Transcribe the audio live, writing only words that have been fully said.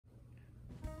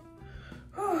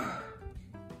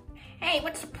Hey,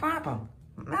 what's the problem?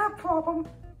 No problem.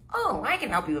 Oh, I can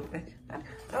help you with this.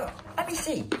 Let me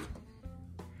see.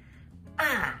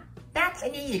 That's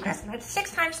an easy question. It's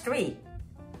 6 times 3.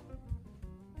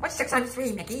 What's 6 times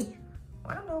 3, Mickey?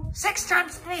 I don't know. 6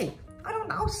 times 3. I don't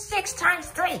know. 6 times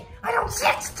 3. I don't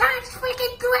 6 times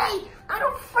freaking 3. I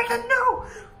don't freaking know.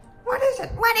 What is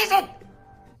it? What is it?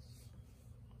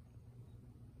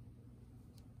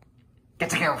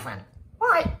 Get a girlfriend.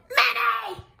 What?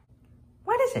 Minnie!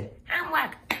 What is it?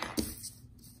 Homework.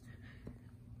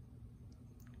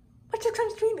 What's 6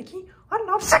 times 3, Mickey? I don't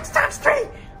know. 6 times 3.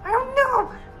 I don't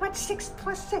know. What's 6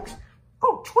 plus 6?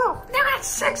 Oh, 12. No, that's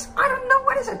 6. I don't know.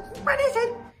 What is it? What is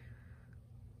it?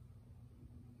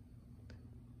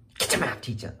 Get your math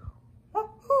teacher.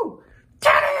 Who?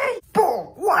 Daddy! Boom.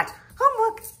 What?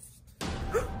 Homework.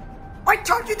 I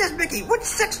told you this, Mickey. What's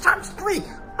 6 times 3?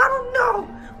 I don't know.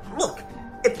 Look,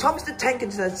 if Thomas the Tank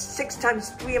Engine has 6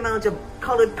 times 3 amounts of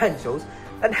colored pencils,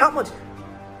 then how much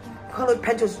colored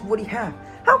pencils would he have?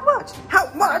 How much?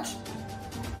 How much?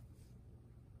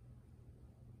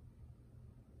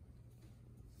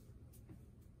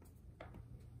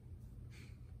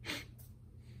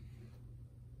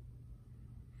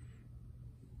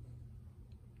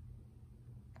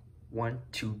 One,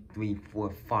 two, three,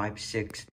 four, five, six.